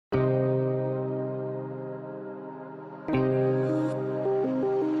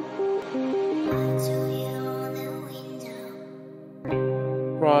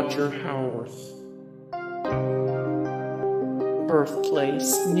Roger Howarth.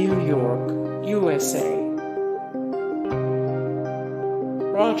 Birthplace, New York, USA.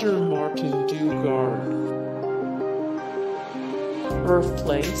 Roger Martin du Gard.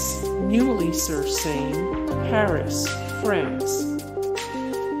 Birthplace, Neuilly-sur-Seine, Paris, France.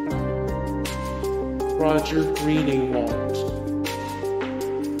 Roger Greenewalt.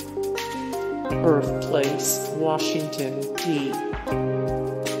 Birthplace, Washington, D.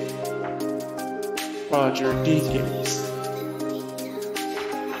 Roger Deakins.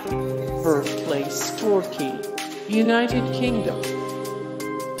 Birthplace, Torquay, United Kingdom.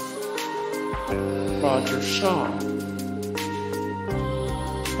 Roger Shaw.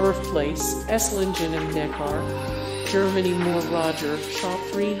 Birthplace, Esslingen am Neckar, Germany. More Roger Shaw,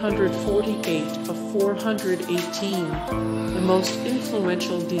 348 of 418, the most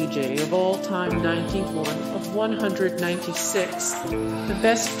influential DJ of all time, 91 of 196, the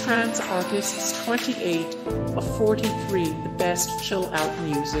best trance artists, 28 of 43, the best chill-out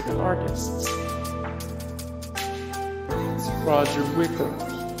music artists. Roger Wicker.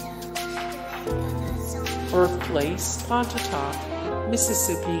 Birthplace, Pontotoc,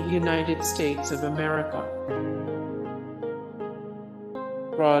 Mississippi, United States of America.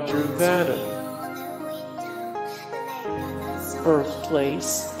 Roger Vadim.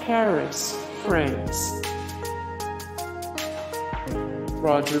 Birthplace, Paris, France.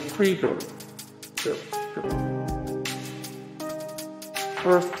 Roger Krieger.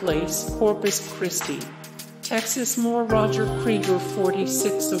 Birthplace, Corpus Christi, Texas. More Roger Krieger,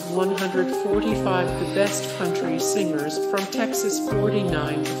 46 of 145, the best country singers from Texas,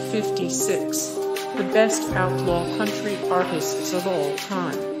 49 of 56, the best outlaw country artists of all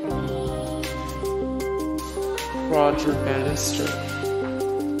time. Roger Bannister.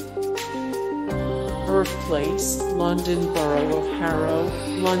 Birthplace, London Borough of Harrow,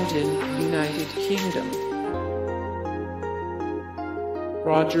 London, United Kingdom.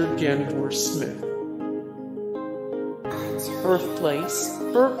 Roger Gendler Smith. Birthplace,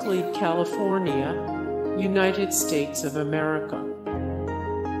 Berkeley, California, United States of America.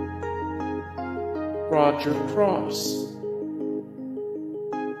 Roger Cross.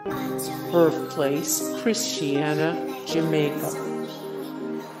 Birthplace, Christiana, Jamaica.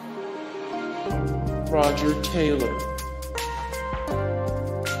 Roger Taylor.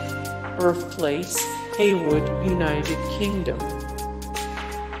 Birthplace, Haywood, United Kingdom.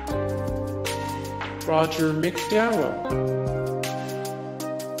 Roger McDowell.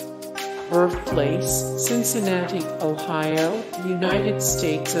 Birthplace, Cincinnati, Ohio, United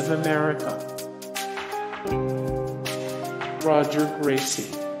States of America. Roger Gracie.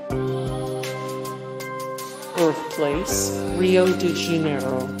 Birthplace, Rio de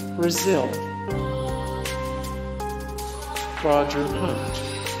Janeiro, Brazil. Roger Hunt.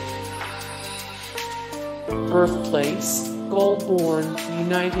 Birthplace, Goulburn,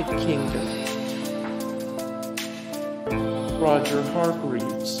 United Kingdom. Roger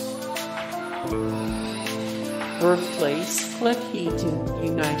Hargreaves. Birthplace, Cleckheaton,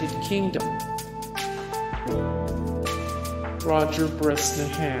 United Kingdom. Roger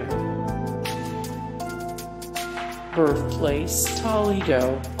Bresnahan. Birthplace,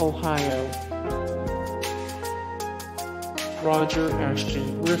 Toledo, Ohio. Roger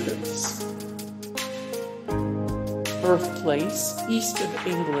Ashton Griffiths. Birthplace, East of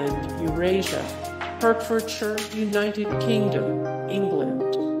England, Eurasia, Hertfordshire, United Kingdom,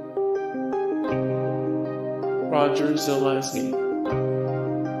 England. Roger Zelazny.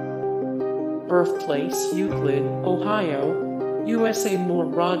 Birthplace, Euclid, Ohio, USA. More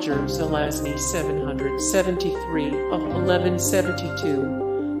Roger Zelazny, 773 of 1172,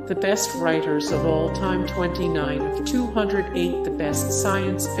 the best writers of all time, 29 of 208, the best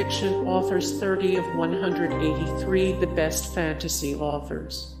science fiction authors, 30 of 183, the best fantasy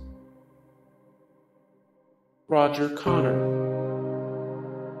authors. Roger Connor.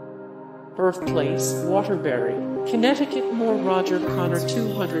 Birthplace, Waterbury, Connecticut. More Roger Connor,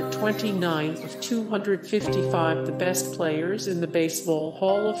 229 of 255, the best players in the Baseball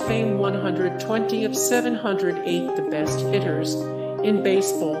Hall of Fame, 120 of 708, the best hitters in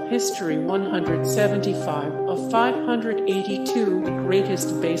baseball history, 175 of 582, the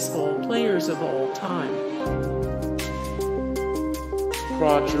greatest baseball players of all time.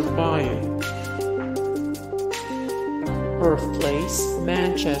 Roger Byon. Birthplace,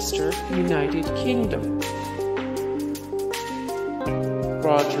 Manchester, United Kingdom.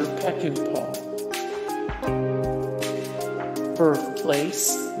 Roger Peckinpah.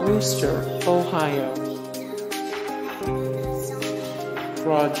 Birthplace, Worcester, Ohio.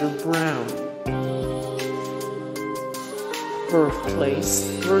 Roger Brown. Birthplace,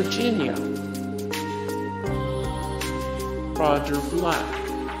 Virginia. Roger Black.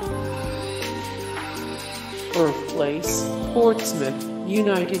 Birthplace, Portsmouth,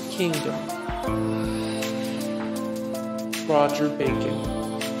 United Kingdom. Roger Bacon.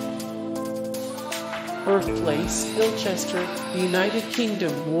 Birthplace, Ilchester, United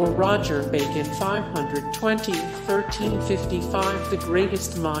Kingdom. War Roger Bacon 520, 1355. The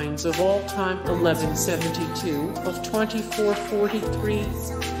greatest minds of all time 1172 of 2443.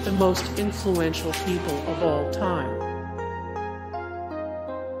 The most influential people of all time.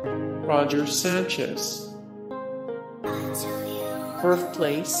 Roger Sanchez.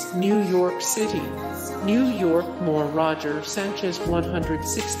 Birthplace, New York City. New York. More Roger Sanchez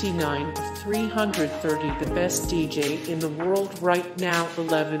 169 of 330. The best DJ in the world right now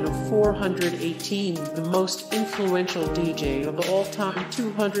 11 of 418. The most influential DJ of all time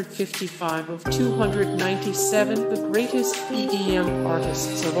 255 of 297. The greatest EDM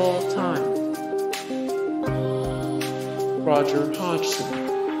artists of all time. Roger Hodgson.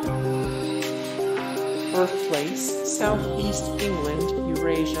 Birthplace, Southeast England,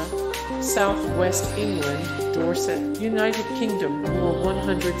 Eurasia. Southwest England, Dorset, United Kingdom. War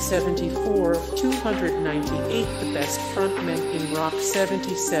 174 of 298. The best frontmen in rock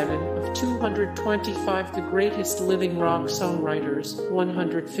 77 of 225. The greatest living rock songwriters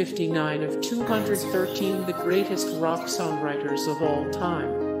 159 of 213. The greatest rock songwriters of all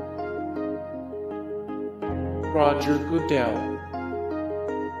time. Roger Goodell.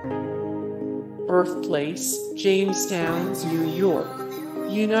 Birthplace, Jamestown, New York,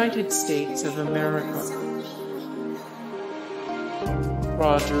 United States of America.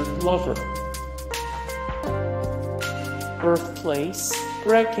 Roger Glover. Birthplace,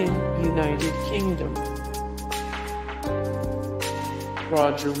 Brecon, United Kingdom.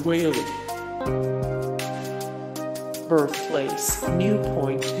 Roger Whaley. Birthplace,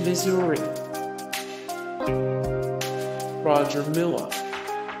 Newport, Missouri. Roger Miller.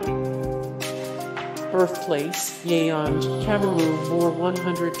 Birthplace, Yaoundé, Cameroon. War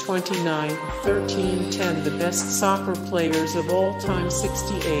 129 of 1310. The best soccer players of all time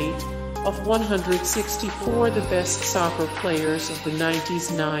 68 of 164. The best soccer players of the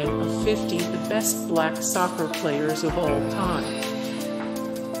 90s 9 of 50. The best black soccer players of all time.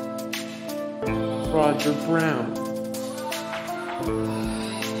 Roger Brown.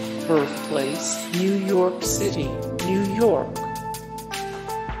 Birthplace, New York City, New York.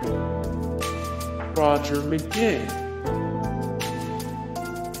 Roger McGinn.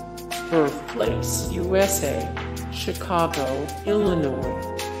 Birthplace, USA, Chicago,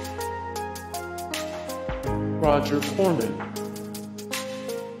 Illinois. Roger Corman.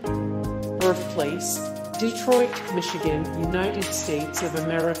 Birthplace, Detroit, Michigan, United States of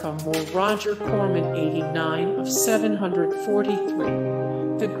America. More Roger Corman 89 of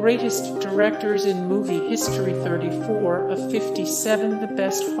 743. The greatest directors in movie history 34 of 57. The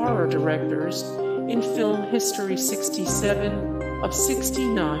best horror directors in film history 67 of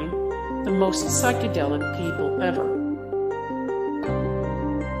 69. The most psychedelic people ever.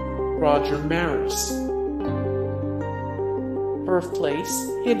 Roger Maris. Birthplace,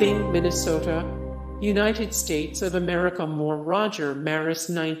 Hibbing, Minnesota, United States of America. More Roger Maris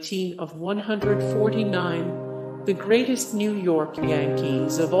 19 of 149. The greatest New York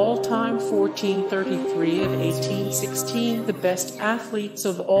Yankees of all time 1433 and 1816. The best athletes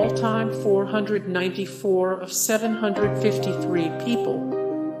of all time 494 of 753 people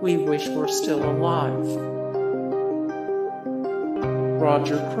we wish were still alive.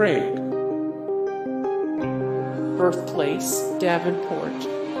 Roger Craig. Birthplace, Davenport,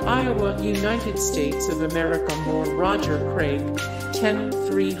 Iowa, United States of America. More Roger Craig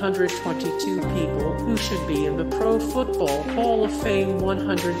 10,322 people who should be in the Pro Football Hall of Fame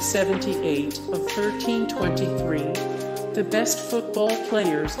 178 of 1323. The best football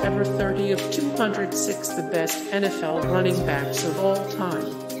players ever 30 of 206. The best NFL running backs of all time.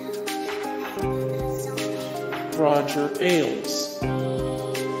 Roger Ailes.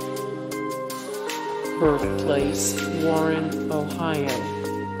 Birthplace, Warren, Ohio.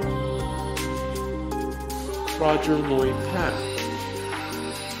 Roger Lloyd Pack.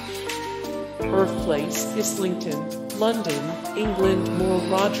 Birthplace, Islington, London, England. More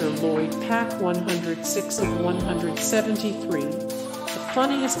Roger Lloyd Pack 106 of 173. The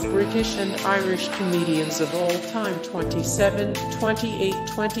funniest British and Irish comedians of all time 27,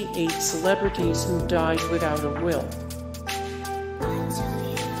 28 celebrities who died without a will.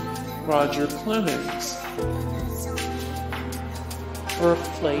 Roger Clemens.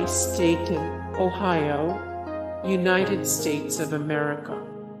 Birthplace, Dayton, Ohio, United States of America.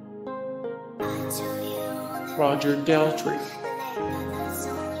 Roger Daltrey.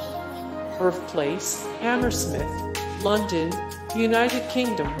 Birthplace, Hammersmith, London, United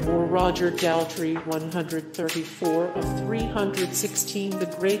Kingdom. More Roger Daltrey, 134 of 316. The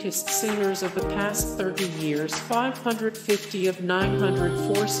greatest singers of the past 30 years, 550 of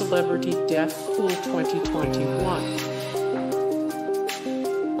 904. Celebrity Death Pool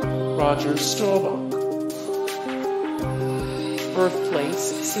 2021. Roger Staubach.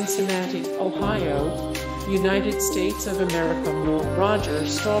 Birthplace, Cincinnati, Ohio, United States of America. More Roger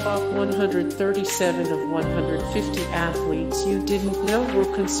Staubach, 137 of 150. Athletes you didn't know were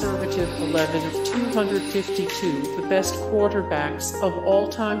conservative, 11 of 252. The best quarterbacks of all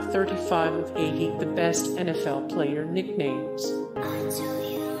time, 35 of 80. The best NFL player nicknames.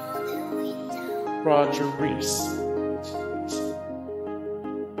 Roger Rees.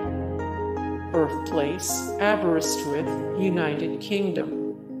 Birthplace, Aberystwyth, United Kingdom.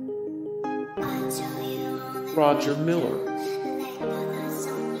 Roger Miller.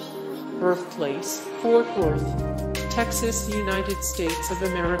 Birthplace, Fort Worth, Texas, United States of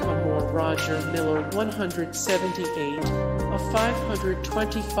America. More Roger Miller, 178 of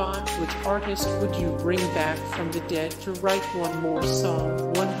 525. Which artist would you bring back from the dead to write one more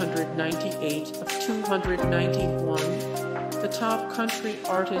song? 198 of 291. The top country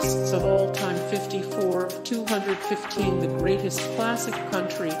artists of all time, 54 of 215. The greatest classic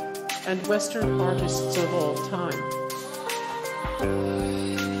country and western artists of all time.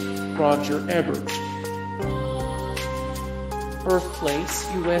 Roger Ebert. Birthplace,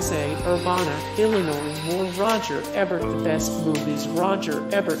 USA, Urbana, Illinois. More Roger Ebert. The best movies Roger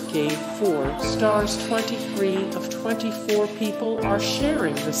Ebert gave 4 stars. 23 of 24 people are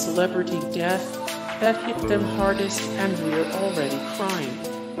sharing the celebrity death that hit them hardest, and we're already crying.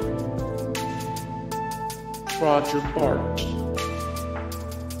 Roger Bart.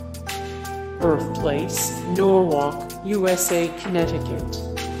 Birthplace, Norwalk, USA, Connecticut.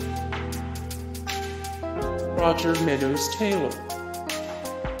 Roger Meadows Taylor.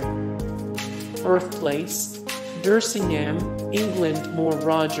 Birthplace, Dersingham, England. More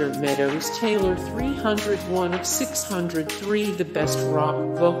Roger Meadows Taylor, 301 of 603. The best rock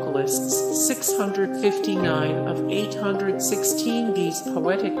vocalists, 659 of 816. These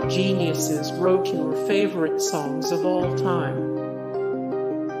poetic geniuses wrote your favorite songs of all time.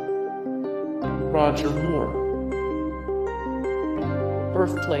 Roger Moore.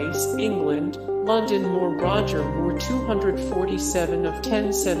 Birthplace, England, London. More Roger Moore, 247 of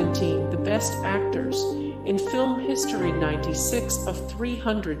 1017. The best actors in film history, 96 of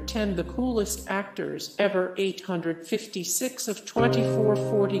 310. The coolest actors ever, 856 of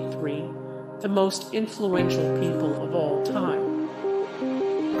 2443. The most influential people of all time.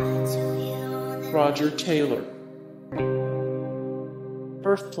 Roger Taylor.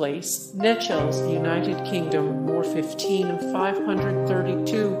 Birthplace, Nechells, United Kingdom. More 15 of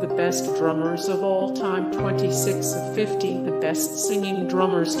 532. The best drummers of all time, 26 of 50. The best singing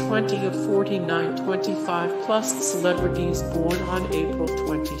drummers, 20 of 49. 25 plus celebrities born on April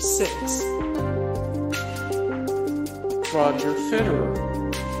 26. Roger Federer.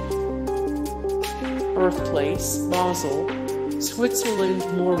 Birthplace, Basel, Switzerland.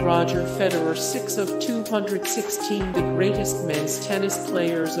 More Roger Federer, 6 of 216. The greatest men's tennis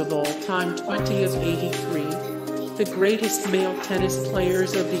players of all time, 20 of 83. The greatest male tennis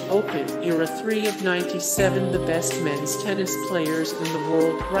players of the Open era, 3 of 97. The best men's tennis players in the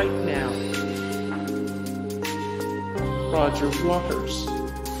world right now. Roger Waters.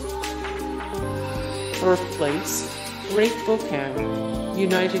 Birthplace, Great Bookham,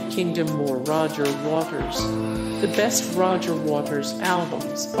 United Kingdom. More Roger Waters. The best Roger Waters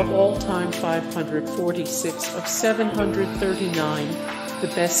albums of all time, 546 of 739. The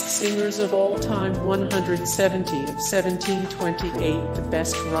best singers of all time, 170 of 1728. The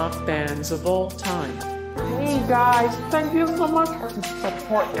best rock bands of all time. Hey guys, thank you so much for the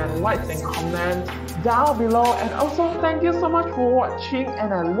support and likes and comments down below, and also thank you so much for watching,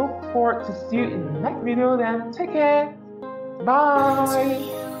 and I look forward to see you in the next video. Then take care,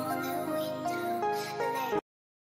 bye.